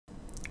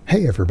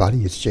Hey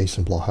everybody, it's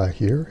Jason Blaha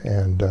here,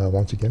 and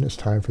once again it's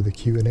time for the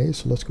Q&A,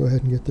 so let's go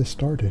ahead and get this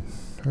started.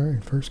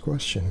 Alright, first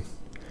question.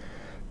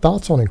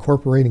 Thoughts on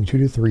incorporating 2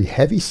 to 3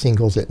 heavy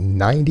singles at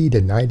 90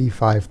 to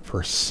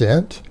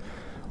 95%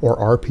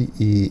 or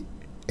RPE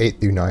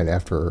 8 through 9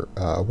 after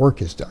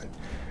work is done?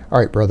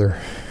 Alright, brother.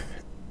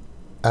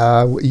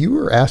 What you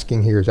were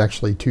asking here is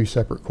actually 2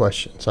 separate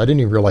questions. I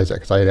didn't even realize that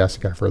because I had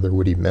asked the guy further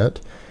what he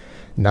meant.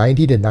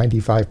 90 to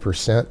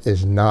 95%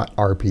 is not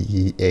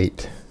RPE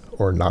 8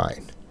 or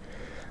 9.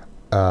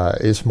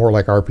 It's more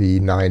like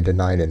RPE 9 to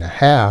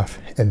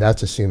 9.5, and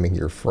that's assuming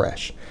you're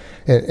fresh.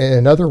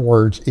 In other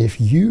words,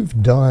 if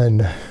you've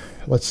done,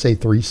 let's say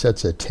 3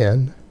 sets of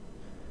 10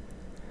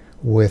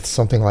 with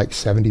something like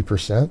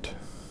 70%,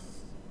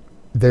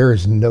 there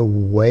is no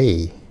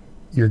way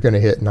you're going to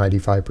hit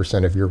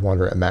 95% of your 1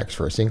 rep max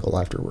for a single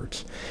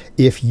afterwards.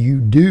 If you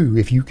do,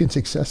 if you can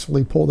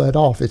successfully pull that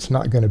off, it's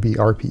not going to be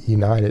RPE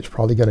 9, it's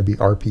probably going to be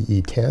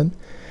RPE 10.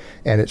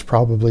 And it's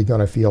probably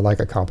going to feel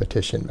like a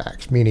competition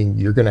max, meaning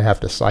you're going to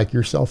have to psych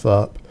yourself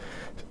up,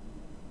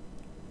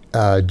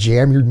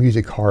 jam your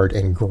music hard,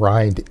 and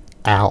grind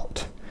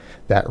out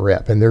that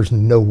rep. And there's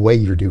no way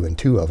you're doing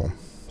 2 of them.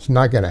 It's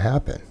not going to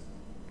happen.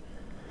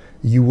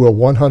 You will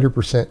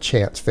 100%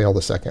 chance fail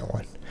the second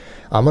one.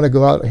 I'm going to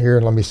go out here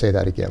and let me say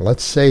that again.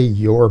 Let's say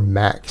your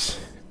max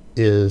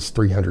is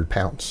 300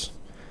 pounds.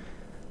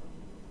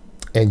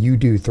 And you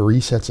do 3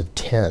 sets of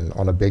 10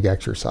 on a big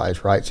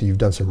exercise, right? So you've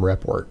done some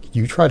rep work.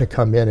 You try to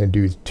come in and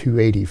do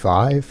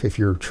 285. If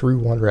your true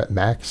 1 rep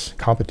max,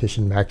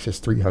 competition max is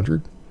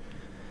 300,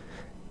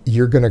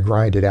 you're going to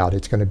grind it out.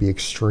 It's going to be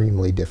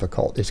extremely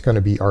difficult. It's going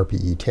to be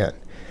RPE 10.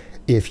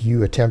 If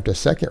you attempt a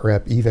second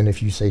rep, even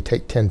if you say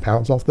take 10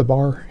 pounds off the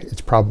bar,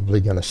 it's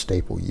probably going to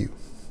staple you.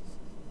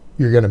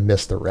 You're going to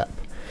miss the rep.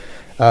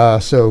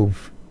 So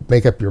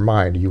make up your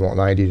mind. Do you want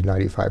 90 to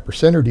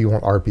 95% or do you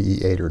want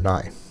RPE 8 or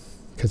 9?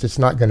 Because it's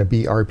not going to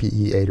be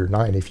RPE 8 or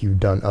 9 if you've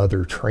done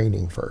other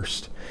training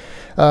first.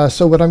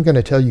 So what I'm going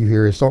to tell you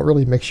here is don't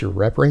really mix your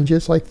rep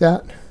ranges like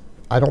that.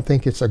 I don't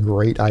think it's a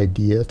great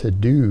idea to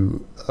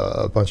do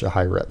a bunch of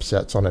high rep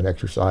sets on an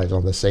exercise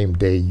on the same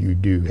day you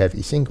do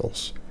heavy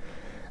singles.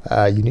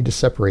 You need to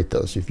separate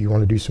those. If you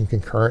want to do some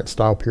concurrent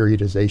style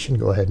periodization,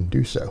 go ahead and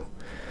do so.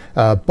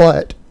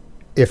 But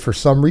if for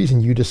some reason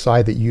you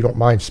decide that you don't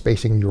mind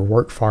spacing your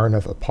work far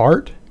enough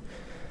apart,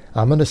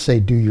 I'm going to say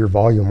do your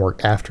volume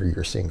work after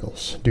your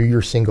singles. Do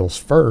your singles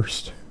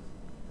first,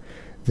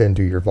 then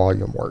do your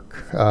volume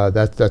work.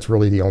 That's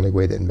really the only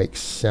way that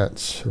makes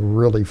sense,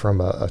 really, from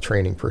a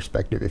training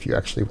perspective, if you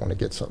actually want to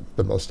get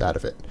the most out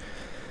of it.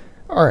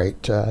 All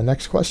right,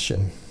 next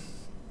question.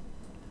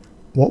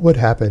 What would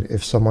happen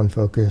if someone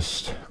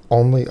focused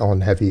only on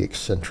heavy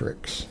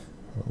eccentrics?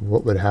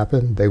 What would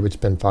happen? They would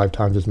spend 5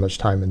 times as much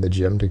time in the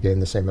gym to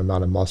gain the same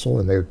amount of muscle,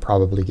 and they would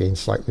probably gain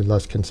slightly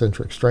less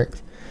concentric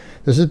strength.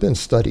 This has been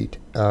studied,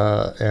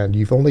 and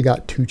you've only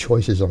got 2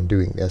 choices on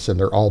doing this, and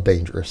they're all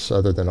dangerous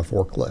other than a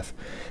forklift.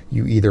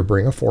 You either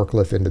bring a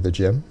forklift into the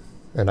gym,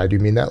 and I do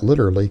mean that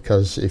literally,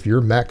 because if your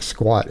max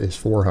squat is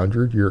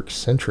 400, your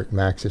eccentric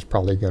max is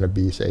probably going to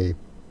be, say,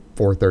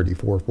 430,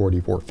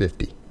 440,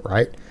 450,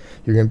 right?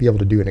 You're going to be able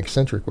to do an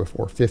eccentric with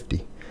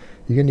 450.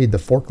 You're going to need the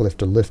forklift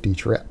to lift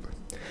each rep.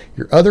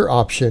 Your other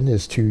option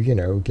is to,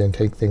 again,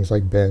 take things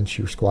like bench,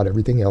 your squat,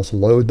 everything else,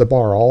 load the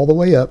bar all the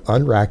way up,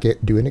 unrack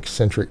it, do an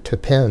eccentric to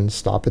pins,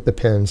 stop at the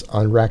pins,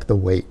 unrack the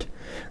weight,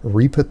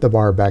 re-put the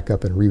bar back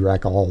up, and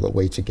re-rack all the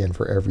weights again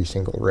for every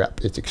single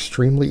rep. It's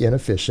extremely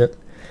inefficient.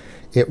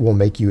 It will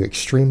make you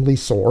extremely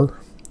sore.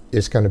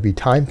 It's going to be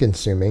time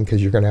consuming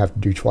because you're going to have to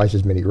do twice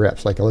as many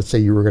reps. Like, let's say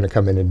you were going to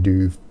come in and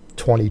do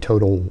 20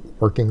 total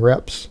working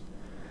reps.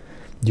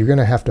 You're going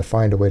to have to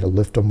find a way to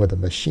lift them with a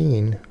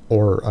machine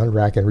or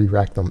unrack and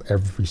re-rack them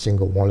every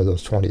single one of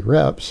those 20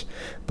 reps.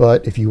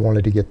 But if you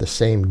wanted to get the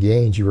same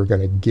gains you were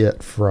going to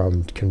get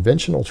from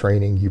conventional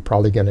training, you're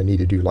probably going to need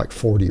to do like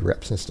 40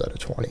 reps instead of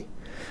 20.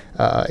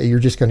 You're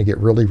just going to get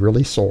really,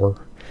 really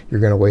sore.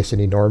 You're going to waste an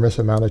enormous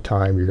amount of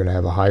time. You're going to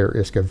have a higher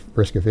risk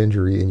of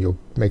injury, and you'll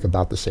make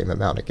about the same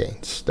amount of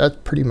gains. That's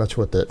pretty much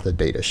what the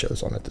data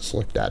shows on it that's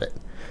looked at it.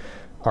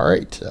 All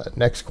right,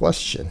 next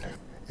question.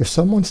 If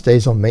someone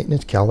stays on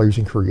maintenance calories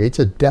and creates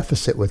a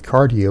deficit with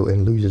cardio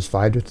and loses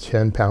 5 to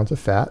 10 pounds of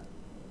fat,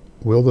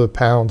 will the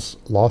pounds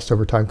lost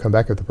over time come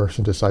back if the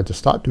person decides to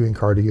stop doing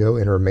cardio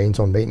and remains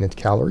on maintenance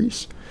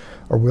calories?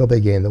 Or will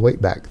they gain the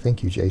weight back?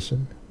 Thank you,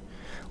 Jason.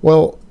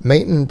 Well,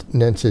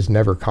 maintenance is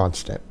never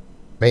constant.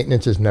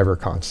 Maintenance is never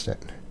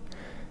constant,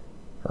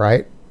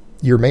 right?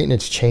 Your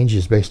maintenance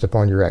changes based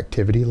upon your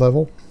activity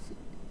level,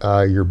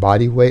 your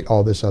body weight,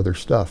 all this other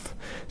stuff.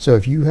 So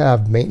if you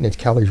have maintenance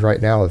calories right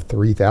now of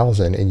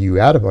 3,000 and you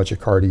add a bunch of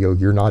cardio,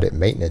 you're not at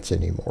maintenance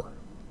anymore.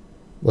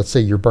 Let's say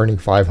you're burning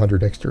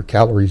 500 extra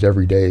calories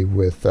every day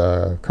with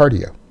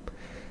cardio.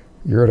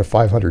 You're at a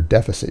 500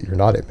 deficit. You're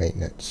not at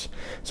maintenance.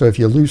 So if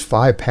you lose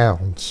 5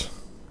 pounds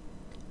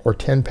or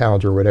 10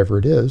 pounds or whatever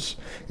it is,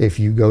 if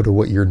you go to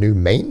what your new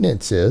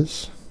maintenance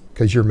is,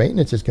 because your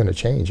maintenance is going to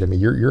change. I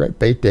mean, your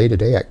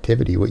day-to-day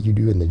activity, what you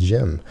do in the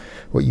gym,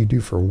 what you do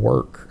for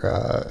work,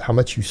 how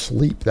much you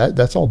sleep,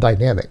 that's all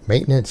dynamic.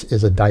 Maintenance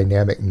is a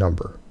dynamic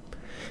number.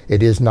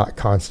 It is not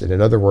constant.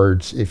 In other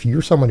words, if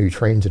you're someone who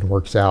trains and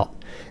works out,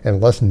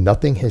 unless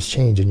nothing has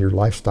changed in your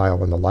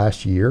lifestyle in the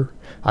last year,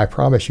 I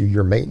promise you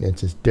your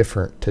maintenance is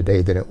different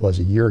today than it was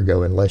a year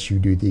ago, unless you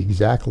do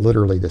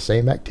literally the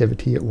same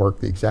activity at work,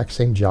 the exact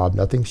same job,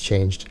 nothing's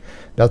changed.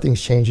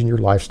 Nothing's changed in your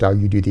lifestyle.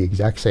 You do the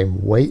exact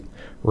same weight,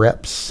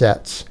 reps,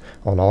 sets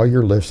on all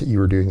your lifts that you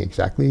were doing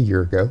exactly a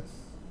year ago,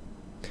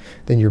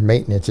 then your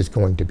maintenance is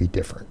going to be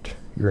different.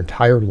 Your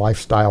entire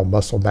lifestyle,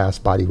 muscle mass,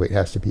 body weight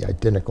has to be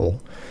identical,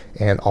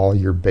 and all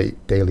your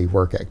daily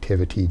work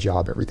activity,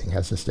 job, everything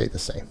has to stay the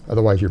same.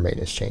 Otherwise, your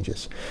maintenance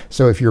changes.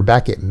 So if you're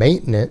back at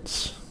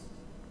maintenance,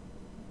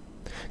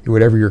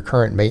 whatever your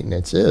current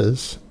maintenance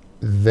is,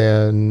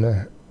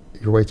 then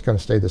your weight's going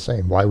to stay the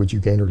same. Why would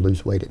you gain or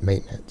lose weight at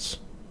maintenance?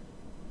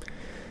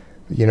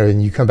 You know,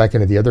 and you come back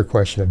into the other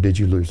question of, did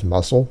you lose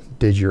muscle?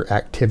 Did your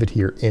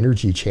activity or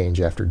energy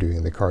change after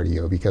doing the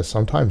cardio? Because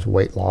sometimes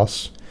weight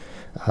loss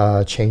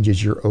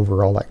changes your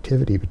overall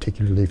activity,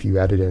 particularly if you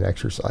added in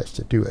exercise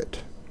to do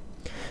it.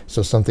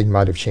 So something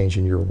might have changed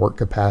in your work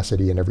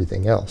capacity and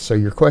everything else. So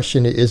your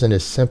question isn't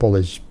as simple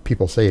as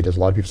people say it is. A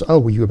lot of people say, oh,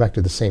 well, you go back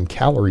to the same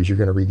calories, you're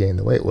going to regain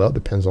the weight. Well, it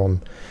depends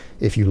on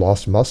if you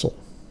lost muscle.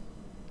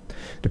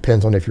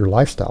 Depends on if your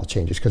lifestyle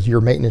changes, because your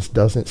maintenance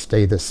doesn't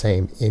stay the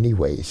same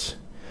anyways.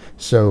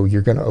 So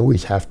you're going to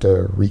always have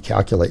to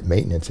recalculate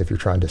maintenance if you're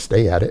trying to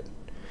stay at it.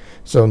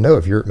 So no,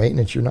 if you're at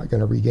maintenance, you're not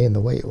going to regain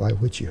the weight. Why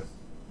would you?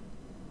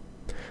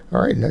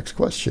 All right, next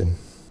question.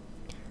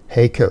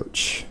 Hey,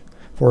 coach.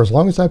 For as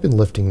long as I've been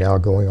lifting now,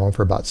 going on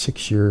for about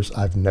 6 years,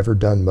 I've never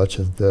done much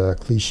of the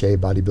cliche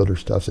bodybuilder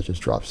stuff, such as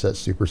drop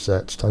sets,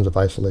 supersets, tons of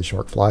isolation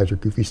work, flies, or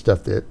goofy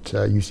stuff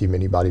that you see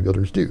many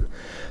bodybuilders do.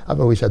 I've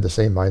always had the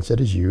same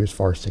mindset as you as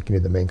far as sticking to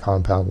the main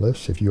compound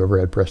lifts. If you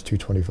overhead press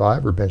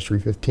 225 or bench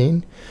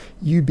 315,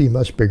 you'd be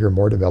much bigger,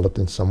 more developed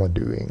than someone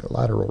doing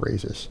lateral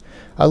raises.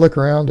 I look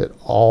around at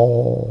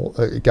all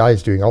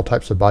guys doing all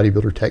types of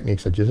bodybuilder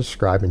techniques I just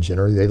described, and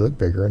generally they look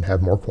bigger and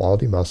have more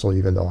quality muscle,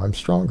 even though I'm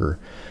stronger.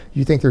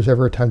 You think there's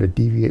ever a time to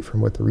deviate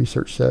from what the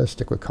research says,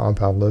 stick with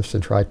compound lifts,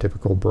 and try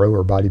typical bro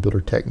or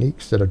bodybuilder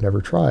techniques that I've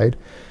never tried?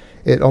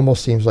 It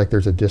almost seems like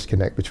there's a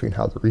disconnect between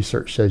how the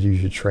research says you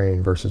should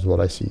train versus what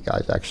I see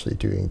guys actually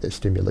doing that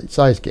stimulate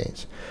size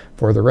gains.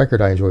 For the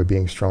record, I enjoy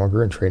being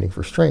stronger and training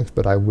for strength,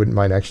 but I wouldn't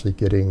mind actually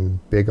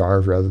getting big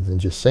arms rather than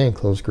just saying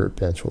closed grip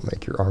bench will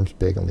make your arms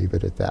big and leave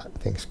it at that.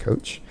 Thanks,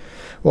 coach.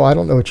 Well, I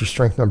don't know what your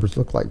strength numbers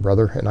look like,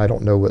 brother, and I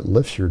don't know what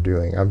lifts you're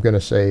doing. I'm going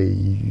to say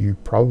you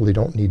probably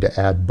don't need to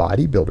add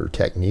bodybuilder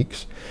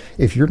techniques.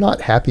 If you're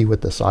not happy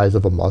with the size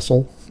of a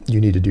muscle, you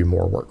need to do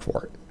more work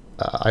for it.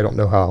 I don't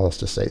know how else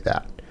to say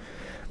that.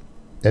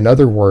 In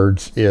other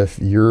words, if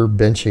you're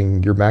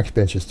benching, your max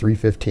bench is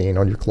 315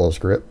 on your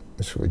closed grip,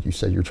 that's what you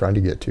said you're trying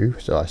to get to,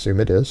 so I assume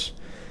it is,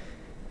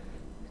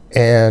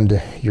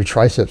 and your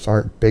triceps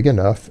aren't big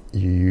enough,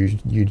 you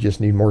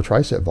just need more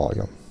tricep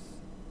volume.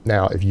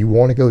 Now, if you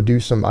want to go do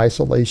some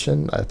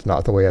isolation, that's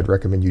not the way I'd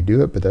recommend you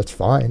do it, but that's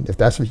fine. If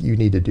that's what you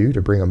need to do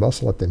to bring a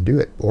muscle up, then do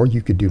it. Or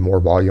you could do more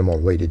volume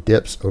on weighted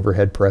dips,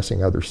 overhead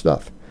pressing, other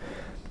stuff.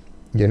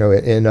 You know,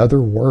 in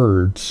other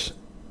words,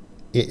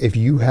 if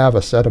you have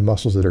a set of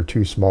muscles that are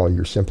too small,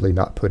 you're simply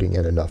not putting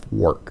in enough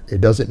work.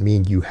 It doesn't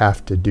mean you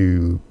have to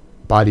do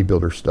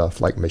bodybuilder stuff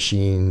like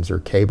machines or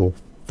cable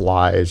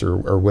flies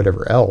or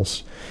whatever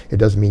else. It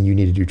doesn't mean you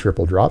need to do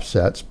triple drop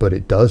sets, but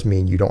it does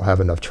mean you don't have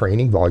enough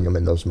training volume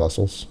in those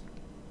muscles.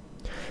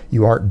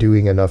 You aren't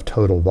doing enough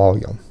total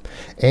volume.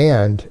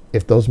 And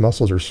if those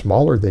muscles are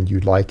smaller than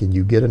you'd like and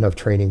you get enough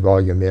training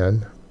volume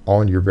in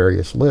on your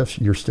various lifts,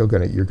 you're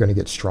going to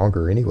get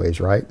stronger anyways,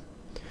 right?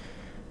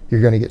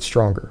 You're going to get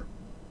stronger.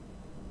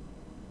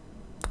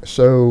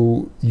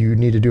 So you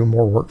need to do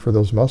more work for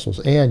those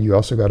muscles. And you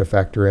also got to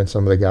factor in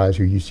some of the guys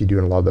who used to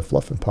doing a lot of the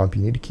fluff and pump.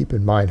 You need to keep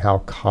in mind how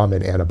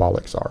common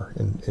anabolics are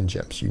in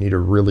gyms. You need to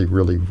really,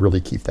 really,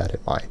 really keep that in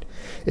mind.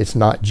 It's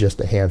not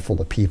just a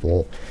handful of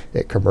people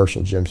at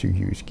commercial gyms who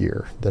use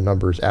gear. The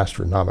number is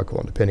astronomical.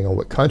 And depending on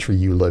what country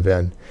you live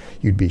in,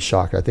 you'd be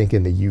shocked. I think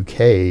in the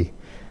UK,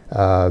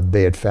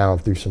 they had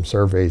found through some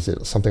surveys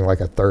that something like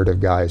a third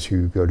of guys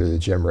who go to the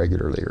gym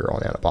regularly are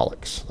on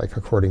anabolics, like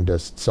according to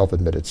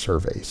self-admitted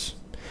surveys.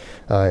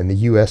 In the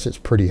U.S., it's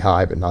pretty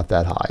high, but not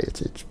that high.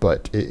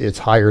 It's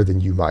higher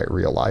than you might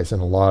realize,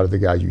 and a lot of the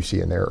guys you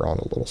see in there are on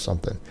a little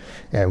something.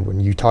 And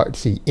when you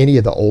see any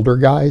of the older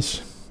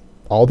guys,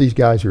 all these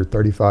guys who are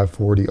 35,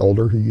 40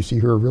 older who you see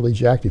who are really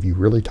jacked, if you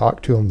really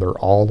talk to them, they're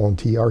all on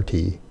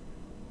TRT.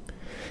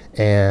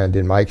 And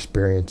in my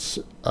experience,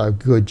 a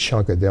good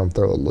chunk of them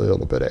throw a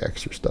little bit of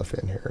extra stuff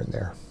in here and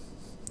there.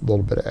 A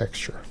little bit of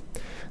extra.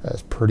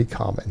 That's pretty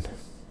common.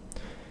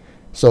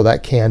 So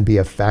that can be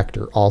a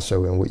factor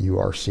also in what you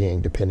are seeing,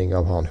 depending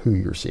upon who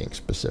you're seeing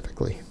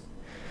specifically.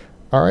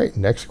 All right,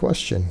 next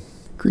question.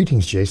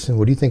 Greetings, Jason.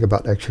 What do you think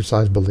about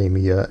exercise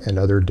bulimia and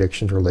other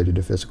addictions related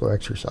to physical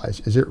exercise?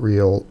 Is it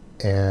real,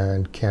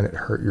 and can it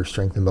hurt your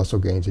strength and muscle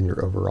gains and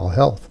your overall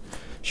health?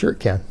 Sure it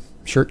can.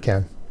 Sure it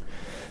can.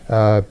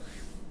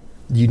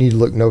 You need to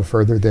look no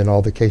further than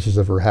all the cases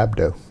of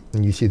rhabdo.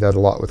 And you see that a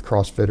lot with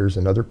CrossFitters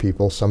and other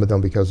people, some of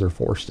them because they're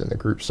forced in the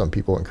group. Some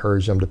people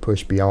encourage them to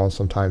push beyond.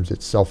 Sometimes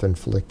it's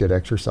self-inflicted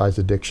exercise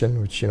addiction,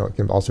 which, it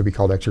can also be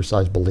called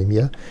exercise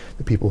bulimia.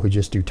 The people who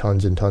just do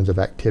tons and tons of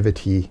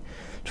activity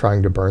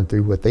trying to burn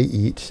through what they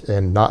eat,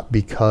 and not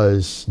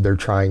because they're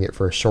trying it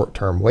for a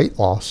short-term weight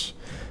loss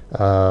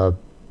or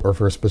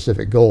for a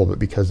specific goal, but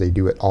because they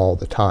do it all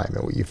the time.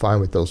 And what you find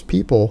with those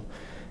people,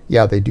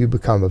 yeah, they do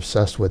become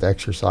obsessed with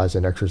exercise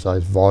and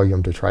exercise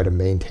volume to try to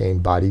maintain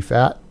body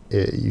fat.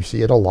 You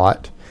see it a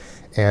lot.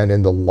 And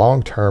in the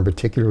long term,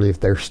 particularly if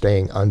they're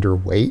staying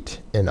underweight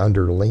and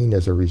under lean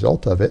as a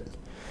result of it,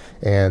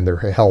 and their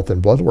health and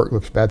blood work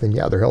looks bad, then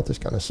yeah, their health is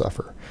going to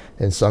suffer.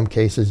 In some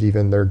cases,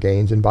 even their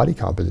gains in body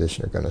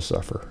composition are going to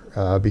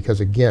suffer.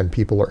 Because again,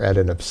 people are at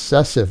an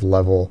obsessive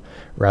level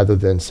rather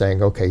than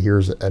saying, okay,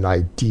 here's an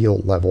ideal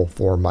level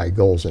for my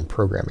goals and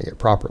programming it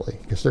properly.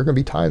 Because there are going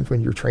to be times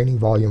when your training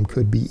volume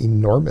could be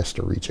enormous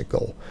to reach a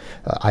goal.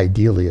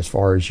 Ideally, as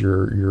far as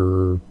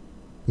your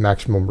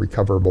maximum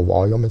recoverable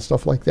volume and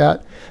stuff like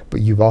that,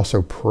 but you've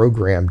also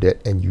programmed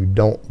it and you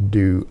don't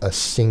do a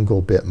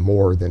single bit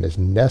more than is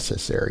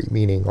necessary,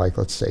 meaning, like,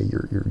 let's say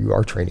you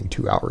are training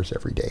 2 hours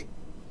every day,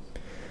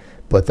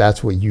 but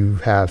that's what you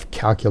have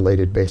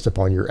calculated based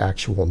upon your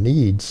actual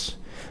needs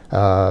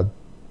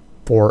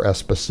for a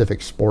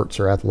specific sports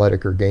or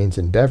athletic or gains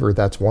endeavor.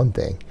 That's one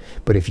thing.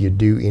 But if you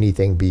do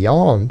anything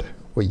beyond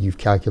what you've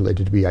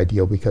calculated to be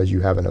ideal because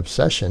you have an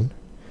obsession,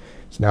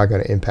 it's now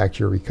going to impact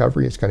your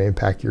recovery, it's going to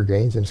impact your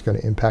gains, and it's going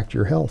to impact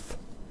your health.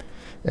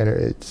 And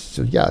it's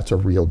a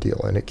real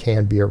deal, and it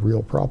can be a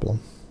real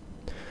problem.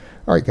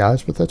 All right,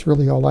 guys, but that's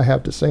really all I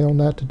have to say on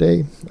that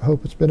today. I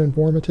hope it's been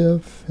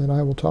informative, and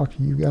I will talk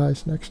to you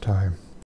guys next time.